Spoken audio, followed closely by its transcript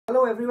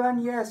Hello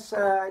everyone, yes,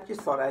 I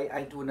just thought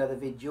I'd do another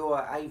video.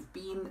 I've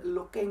been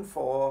looking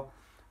for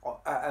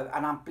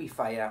an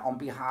amplifier on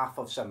behalf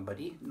of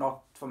somebody,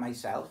 not for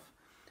myself.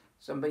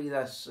 Somebody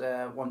that's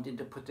wanting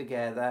to put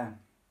together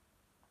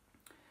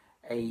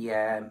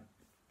a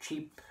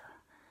cheapish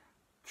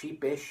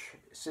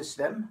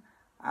system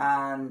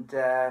and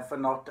for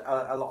not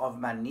a lot of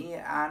money.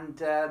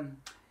 And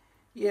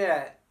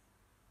yeah,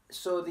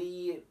 so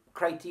the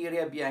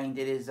criteria behind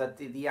it is that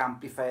the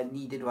amplifier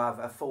needed to have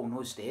a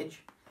phono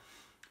stage,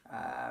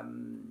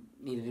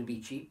 needed to be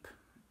cheap,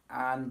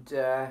 and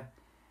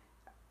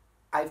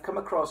I've come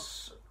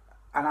across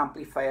an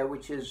amplifier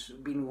which has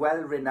been well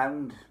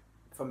renowned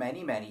for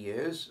many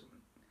years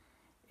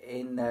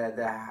in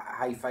the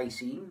hi-fi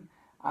scene,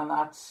 and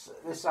that's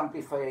this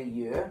amplifier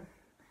here.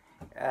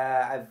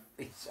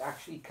 It's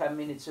actually come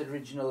in its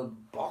original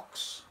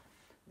box.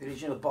 The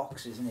original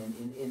box isn't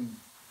in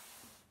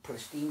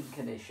pristine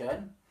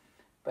condition,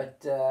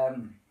 but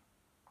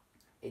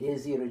it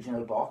is the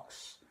original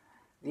box.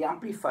 The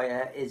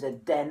amplifier is a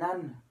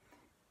Denon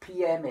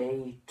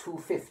PMA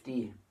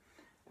 250.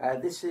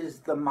 This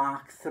is the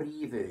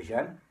Mk3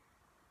 version.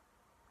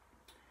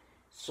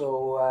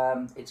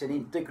 So it's an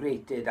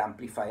integrated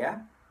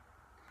amplifier,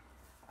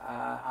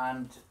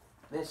 and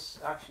this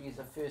actually is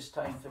the first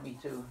time for me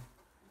to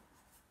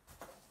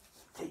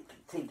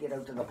take it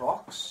out of the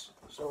box.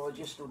 So we're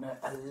just doing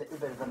a little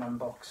bit of an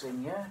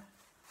unboxing here.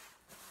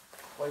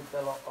 Quite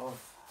a lot of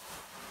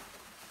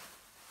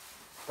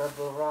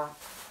bubble wrap.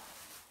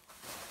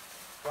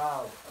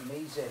 Wow,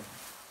 amazing.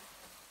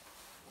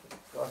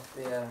 Got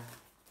the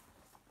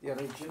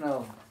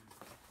original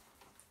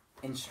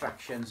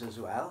instructions as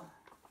well,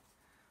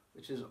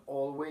 which is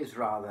always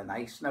rather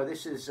nice. Now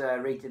this is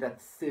rated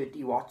at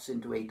 30 watts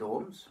into 8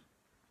 ohms.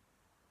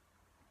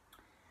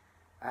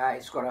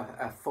 It's got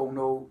a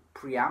phono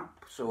preamp,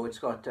 so it's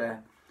got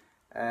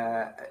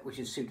which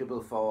is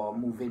suitable for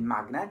moving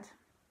magnet.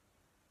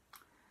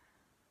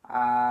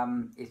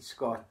 It's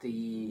got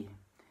the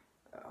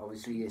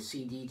obviously a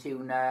CD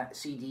tuner,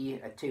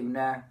 a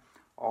tuner,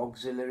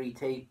 auxiliary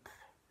tape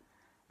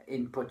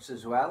inputs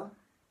as well.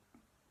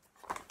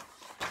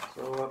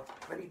 So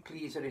very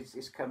pleased that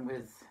it's come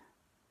with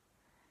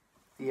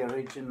the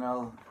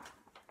original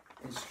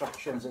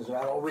instructions as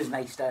well. Always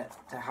nice to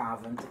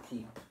have and to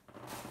keep.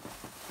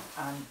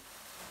 And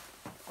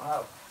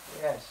wow,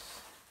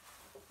 yes,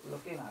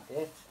 looking at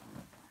it,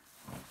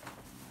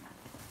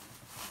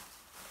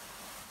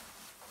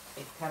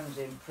 it comes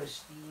in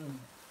pristine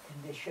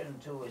condition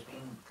too. It's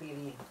been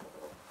clearly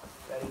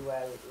very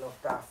well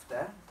looked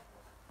after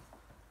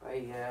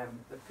by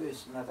the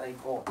person that I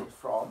bought it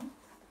from.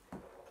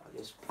 I'll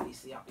just place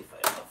the amplifier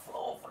on the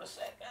floor for a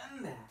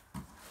second.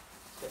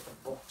 Let's get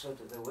the box out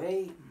of the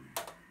way.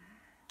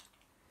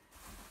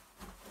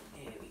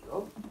 There we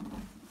go.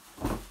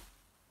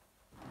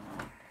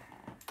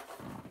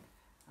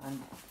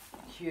 And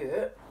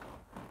here,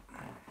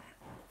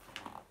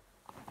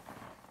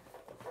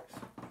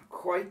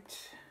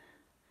 quite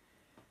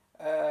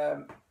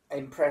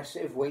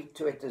impressive weight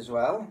to it as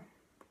well,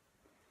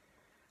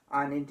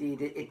 and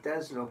indeed it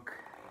does look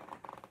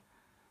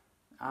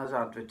as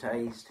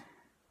advertised,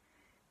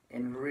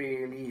 in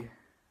really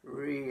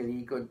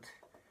good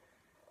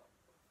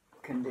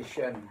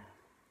condition.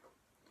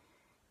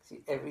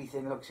 See,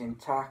 everything looks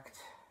intact.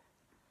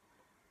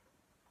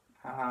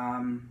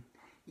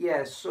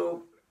 Yeah,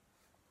 so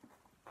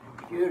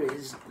here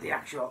is the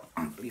actual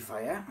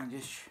amplifier. I'll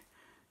just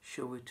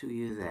show it to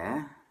you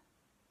there.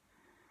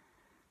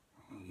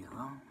 There you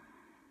go.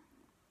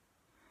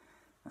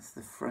 That's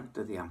the front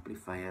of the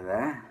amplifier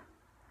there.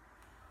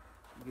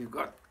 You've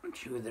got, I'll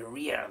show you the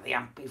rear of the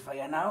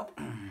amplifier now.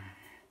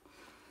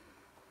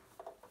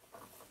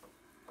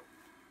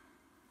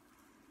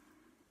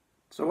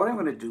 So what I'm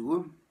going to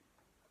do,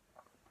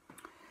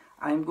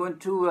 I'm going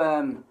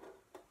to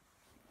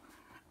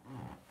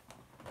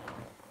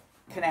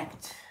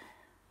connect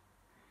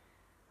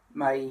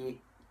my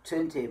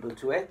turntable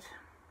to it.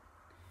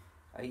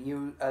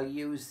 I'll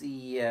use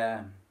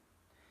the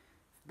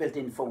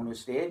built-in phono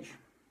stage.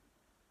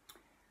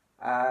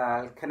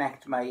 I'll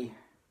connect my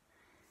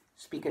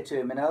speaker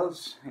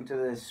terminals into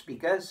the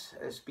speakers,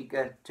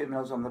 speaker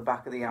terminals on the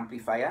back of the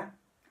amplifier,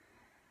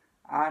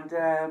 and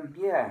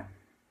yeah,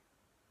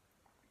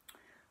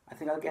 I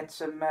think I'll get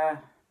some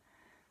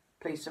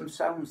play some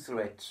sounds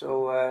through it.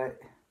 So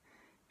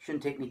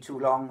shouldn't take me too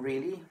long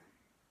really.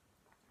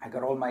 I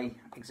got all my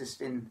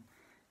existing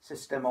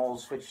system all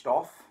switched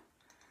off,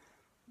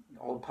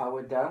 all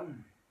powered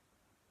down.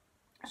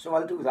 So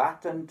I'll do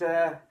that and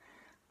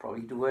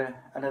probably do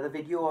another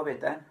video of it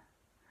then,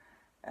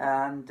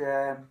 and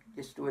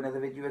just do another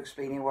video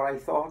explaining what I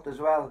thought as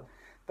well.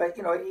 But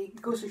you know,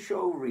 it goes to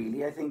show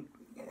really, I think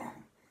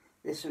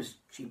this was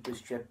cheap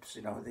as chips.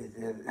 You know,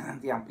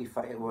 the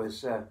amplifier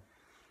was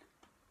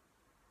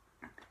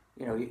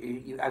you know,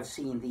 I've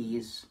seen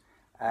these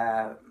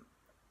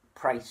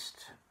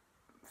priced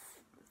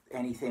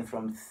anything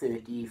from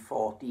 30,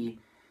 40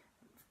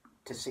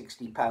 to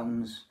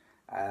 £60.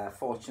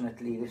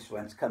 Fortunately, this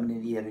one's coming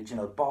in the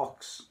original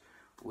box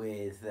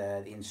with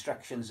the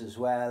instructions as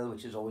well,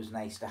 which is always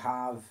nice to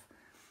have.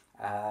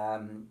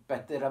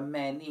 But there are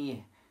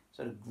many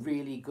sort of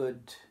really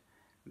good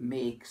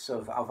makes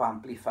of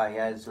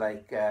amplifiers,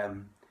 like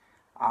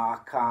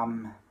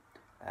Arkham,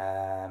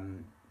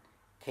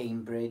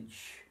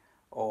 Cambridge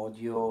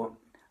Audio,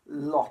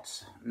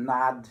 lots,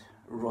 NAD,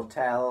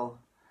 Rotel,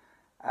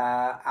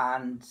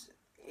 and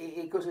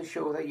it goes to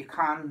show that you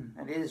can,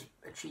 it is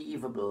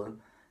achievable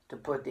to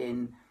put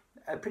in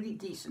a pretty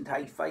decent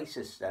hi-fi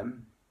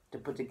system, to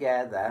put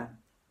together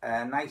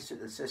a nice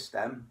little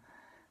system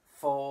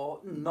for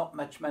not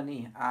much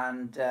money,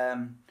 and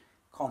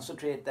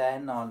concentrate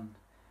then on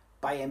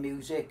buying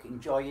music,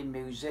 enjoying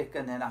music,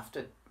 and then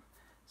after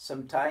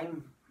some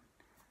time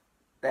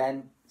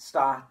then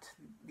start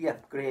the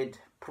upgrade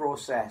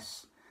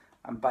process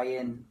and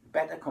buying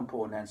better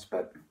components.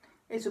 But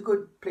it's a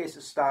good place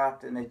to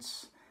start, and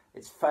it's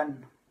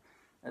fun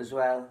as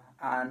well.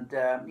 And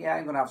yeah,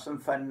 I'm gonna have some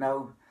fun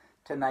now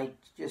tonight,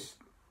 just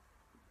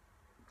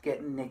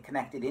getting it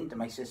connected into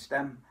my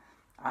system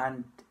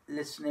and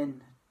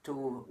listening to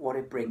what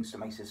it brings to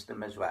my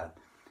system as well.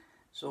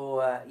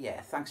 So yeah,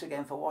 thanks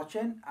again for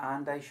watching,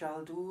 and I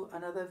shall do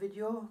another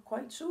video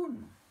quite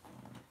soon.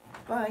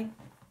 Bye.